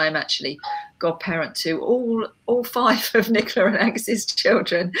scenario. I am actually godparent to all 5 of Nicola and Angus's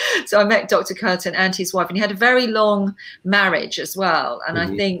children. So I met Dr. Curtin and his wife, and he had a very long marriage as well. And I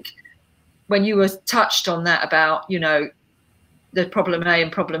think when you were touched on that about, you know, the problem A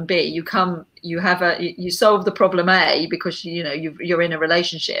and problem B, you solve the problem A because, you know, you're in a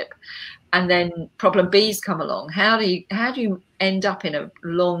relationship, and then problem B's come along. How do you end up in a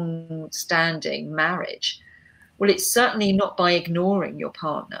long-standing marriage? Well, it's certainly not by ignoring your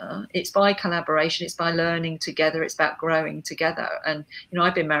partner. It's by collaboration. It's by learning together. It's about growing together. And, you know,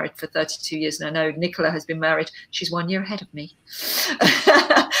 I've been married for 32 years, and I know Nicola has been married. She's 1 year ahead of me.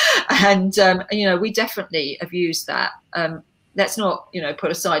 And, you know, we definitely have used that. Let's not, you know,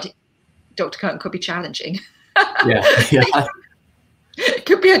 put aside, Dr. Curtin could be challenging. Yeah. It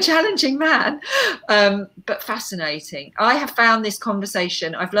could be a challenging man, but fascinating. I have found this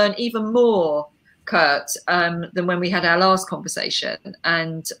conversation, I've learned even more, Kurt, than when we had our last conversation,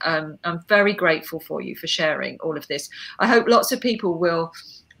 and I'm very grateful for you for sharing all of this. I hope lots of people will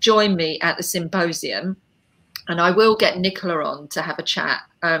join me at the symposium. And I will get Nicola on to have a chat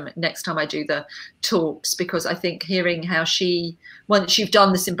next time I do the talks, because I think hearing how once you've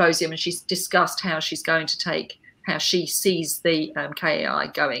done the symposium and she's discussed how she's going to how she sees the KAI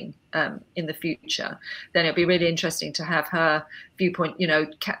going in the future, then it'll be really interesting to have her viewpoint. You know,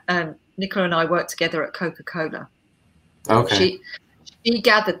 Nicola and I worked together at Coca-Cola. Okay. She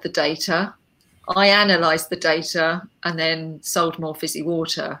gathered the data, I analysed the data, and then sold more fizzy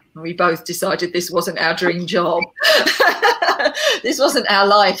water. And we both decided this wasn't our dream job. This wasn't our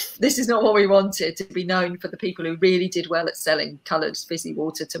life. This is not what we wanted, to be known for the people who really did well at selling coloured fizzy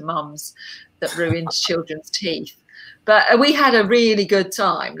water to mums that ruined children's teeth. But we had a really good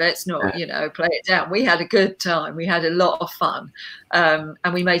time. Let's not, you know, play it down. We had a good time. We had a lot of fun, and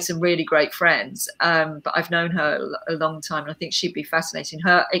we made some really great friends. But I've known her a long time, and I think she'd be fascinating.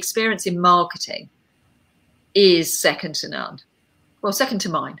 Her experience in marketing is second to none. Well, second to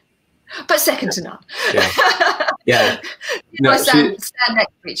mine, but second to none. Yeah. Yeah. You know, stand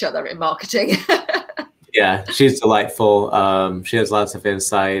next to each other in marketing. Yeah, she's delightful. She has lots of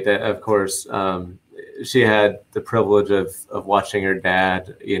insight. Of course, she had the privilege of watching her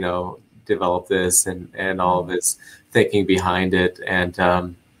dad, you know, develop this and all of his thinking behind it.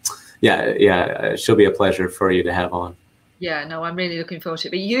 And yeah, she'll be a pleasure for you to have on. Yeah, no, I'm really looking forward to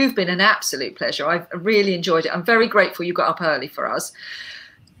it. But you've been an absolute pleasure. I've really enjoyed it. I'm very grateful you got up early for us.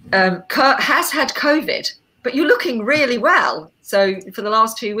 Kurt has had COVID, but you're looking really well. So for the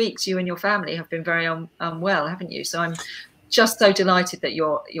last 2 weeks, you and your family have been very unwell, haven't you? So I'm just so delighted that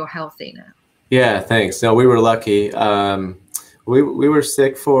you're healthy now. Yeah, thanks. No, we were lucky. We were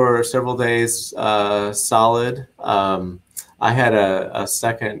sick for several days, solid. I had a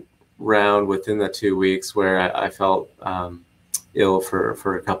second round within the 2 weeks where I felt ill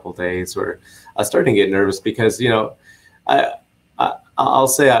for a couple of days, where I was starting to get nervous because, you know, I'll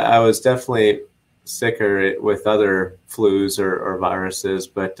say I was definitely sicker with other flus or viruses,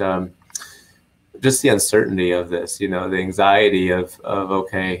 but just the uncertainty of this, you know, the anxiety of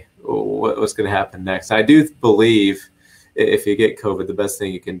okay, what's going to happen next. I do believe if you get COVID, the best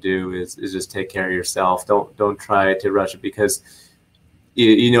thing you can do is just take care of yourself. Don't try to rush it, because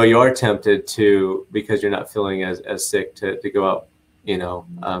you know you are tempted to, because you're not feeling as sick, to go out, you know,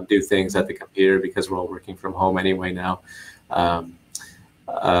 do things at the computer, because we're all working from home anyway now.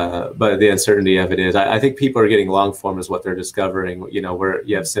 But the uncertainty of it is, I think people are getting long form is what they're discovering, you know, where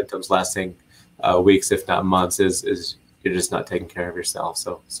you have symptoms lasting weeks, if not months, is you're just not taking care of yourself.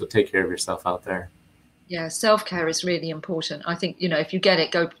 So take care of yourself out there. Yeah, self-care is really important. I think, you know, if you get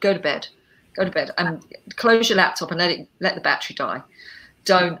it, go to bed. Go to bed and close your laptop and let the battery die.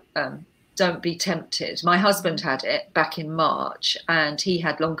 Don't be tempted. My husband had it back in March, and he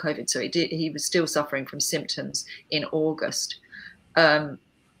had long COVID, so he was still suffering from symptoms in August.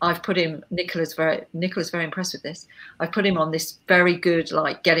 I've put him, Nicola's very impressed with this. I've put him on this very good,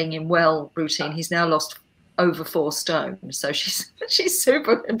 like, getting him well routine. He's now lost over 4 stone. So she's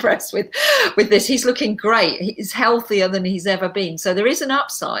super impressed with this. He's looking great. He's healthier than he's ever been. So there is an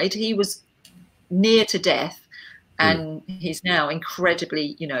upside. He was near to death, and he's now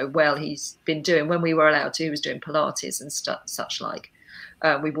incredibly, you know, well. He's been doing, when we were allowed to, he was doing Pilates and such like.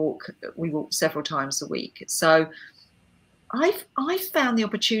 We walk several times a week. So I've found the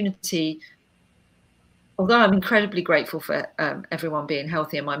opportunity, although I'm incredibly grateful for everyone being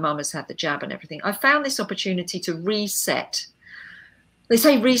healthy, and my mum has had the jab and everything, I found this opportunity to reset. They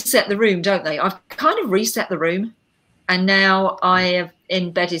say reset the room, don't they? I've kind of reset the room, and now I have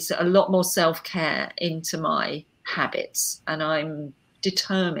embedded a lot more self-care into my habits, and I'm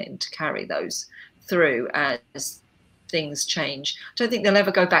determined to carry those through as things change. I don't think they'll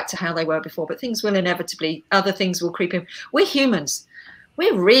ever go back to how they were before, but things will inevitably, other things will creep in. We're humans.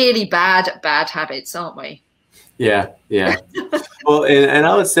 We're really bad at bad habits, aren't we? Yeah. Well, and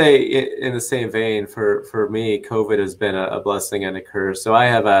I would say in the same vein, for me, COVID has been a blessing and a curse. So I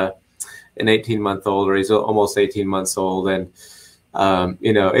have an 18-month-old, or he's almost 18 months old, and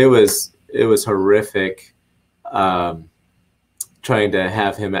you know, it was horrific trying to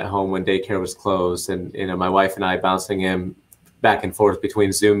have him at home when daycare was closed, and you know, my wife and I bouncing him back and forth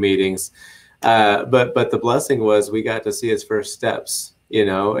between Zoom meetings. But the blessing was we got to see his first steps, you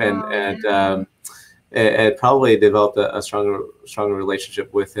know, and it probably developed a stronger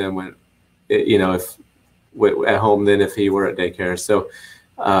relationship with him when, you know, at home than if he were at daycare. So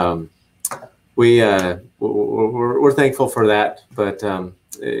we're thankful for that, but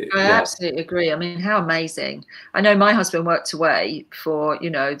I absolutely agree. I mean, how amazing. I know my husband worked away for, you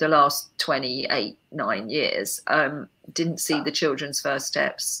know, the last 9 years, didn't see the children's first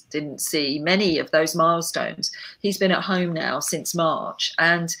steps, didn't see many of those milestones. He's been at home now since March,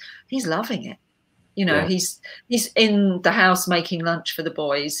 and he's loving it. You know, he's in the house making lunch for the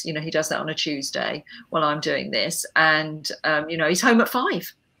boys. You know, he does that on a Tuesday while I'm doing this. And, you know, he's home at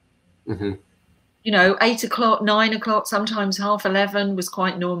 5. Mm-hmm. You know, 8 o'clock, 9 o'clock, sometimes 11:30 was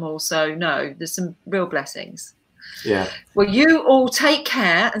quite normal. So, no, there's some real blessings. Yeah. Well, you all take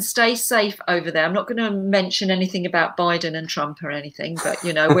care and stay safe over there. I'm not going to mention anything about Biden and Trump or anything, but,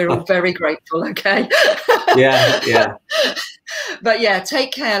 you know, we're all very grateful, okay? Yeah. But yeah,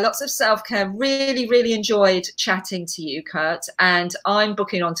 take care. Lots of self-care. Really, really enjoyed chatting to you, Kurt. And I'm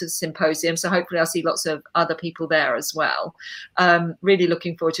booking onto the symposium, so hopefully I'll see lots of other people there as well. Really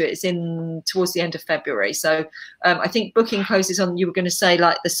looking forward to it. It's in towards the end of February. So I think booking closes on, you were going to say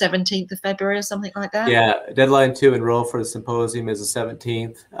like the 17th of February or something like that? Yeah, deadline to enroll for the symposium is the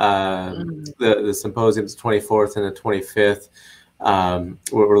 17th. The symposium is the 24th and the 25th.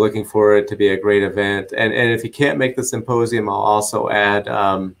 We're looking for it to be a great event. And if you can't make the symposium, I'll also add,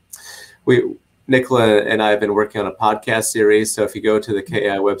 Nicola and I have been working on a podcast series. So if you go to the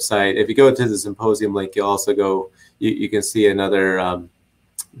KAI website, if you go to the symposium link, you'll also go, you can see another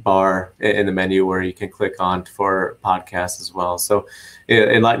bar in the menu where you can click on for podcasts as well. So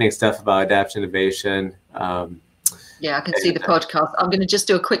enlightening stuff about adaptation, innovation. Yeah, I can see the podcast. I'm going to just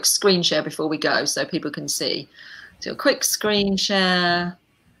do a quick screen share before we go so people can see. Do a quick screen share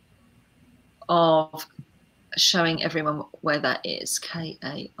of showing everyone where that is.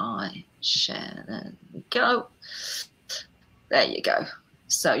 KAI share. There we go. There you go.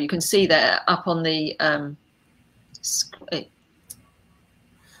 So you can see there up on the screen.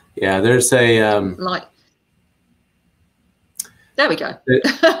 Yeah, there's a like. There we go.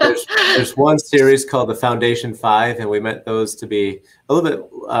 there's one series called the Foundation 5, and we meant those to be a little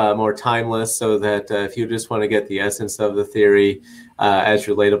bit more timeless, so that if you just want to get the essence of the theory as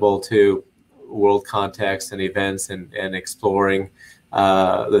relatable to world context and events and exploring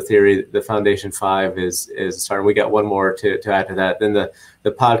the theory, the Foundation 5 is starting. We got one more to add to that. Then the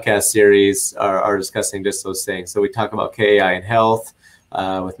podcast series are discussing just those things. So we talk about KAI and health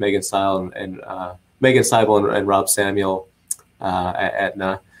with Megan Seibel and Rob Samuel. At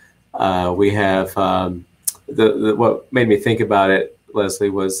Aetna. We have what made me think about it,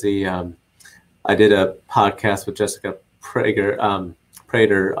 Leslie, was I did a podcast with Jessica Prater on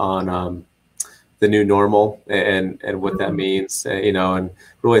the new normal and what that means, you know, and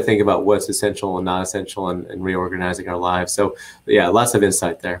really think about what's essential and not essential and reorganizing our lives. So yeah, lots of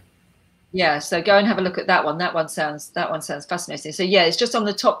insight there. Yeah, so go and have a look at that one. That one sounds fascinating. So yeah, it's just on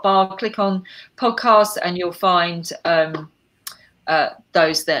the top bar. Click on podcasts and you'll find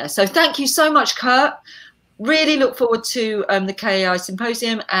those there. So thank you so much, Kurt. Really look forward to the KAI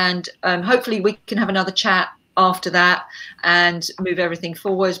symposium, and hopefully we can have another chat after that and move everything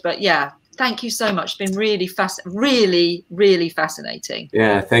forward. But yeah, thank you so much. It's been really really fascinating.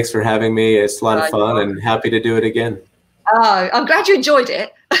 Yeah, thanks for having me. It's a lot of fun and happy to do it again. Oh, I'm glad you enjoyed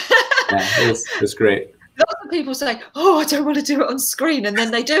it. Yeah, it was great. Lots of people say, "Oh, I don't want to do it on screen," and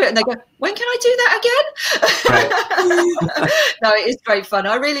then they do it, and they go, "When can I do that again?" Right. No, it is great fun.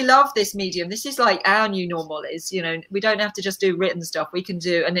 I really love this medium. This is like our new normal. Is, you know, we don't have to just do written stuff. We can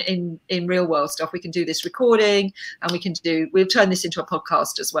do, and in real world stuff, we can do this recording, and we'll turn this into a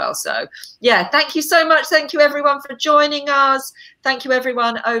podcast as well. So yeah, thank you so much. Thank you everyone for joining us. Thank you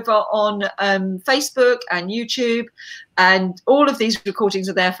everyone over on Facebook and YouTube. And all of these recordings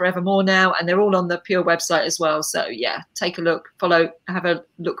are there forevermore now, and they're all on the Pure website as well. So yeah, take a look, follow, have a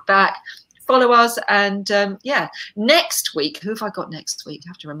look back, follow us. And yeah, next week, who have I got next week? I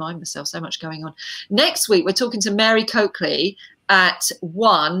have to remind myself, so much going on. Next week, we're talking to Mary Coakley at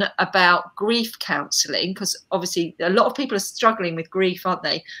 1 about grief counselling, because obviously a lot of people are struggling with grief, aren't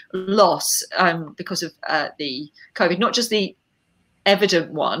they? Loss because of the COVID, not just the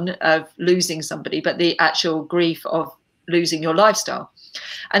evident one of losing somebody, but the actual grief of losing your lifestyle.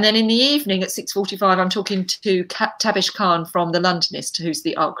 And then in the evening at 6:45, I'm talking to Tabish Khan from The Londonist, who's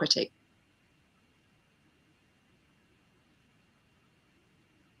the art critic.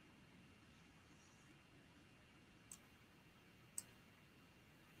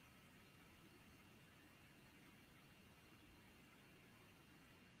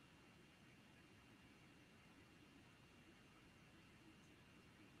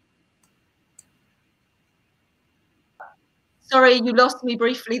 Sorry, you lost me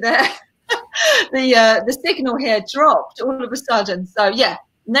briefly there. The signal here dropped all of a sudden. So yeah,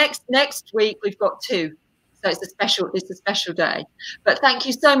 next week we've got 2. So it's a special day. But thank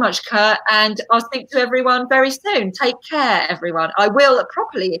you so much, Kurt, and I'll speak to everyone very soon. Take care, everyone. I will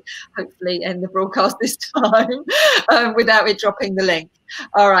properly, hopefully, end the broadcast this time without it dropping the link.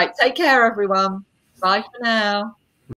 All right, take care, everyone. Bye for now.